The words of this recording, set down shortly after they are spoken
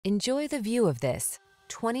Enjoy the view of this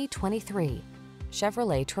 2023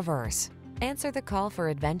 Chevrolet Traverse. Answer the call for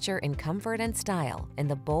adventure in comfort and style in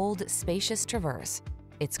the bold, spacious Traverse.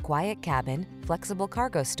 Its quiet cabin, flexible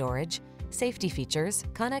cargo storage, safety features,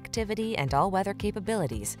 connectivity, and all-weather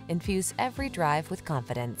capabilities infuse every drive with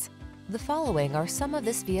confidence. The following are some of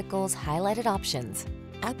this vehicle's highlighted options: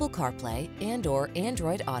 Apple CarPlay and/or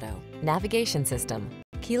Android Auto, navigation system,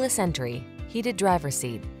 keyless entry, heated driver's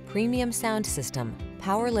seat, premium sound system,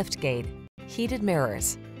 power liftgate, heated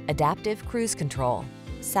mirrors, adaptive cruise control,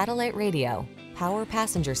 satellite radio, power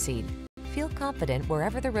passenger seat. Feel confident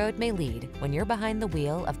wherever the road may lead when you're behind the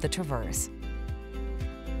wheel of the Traverse.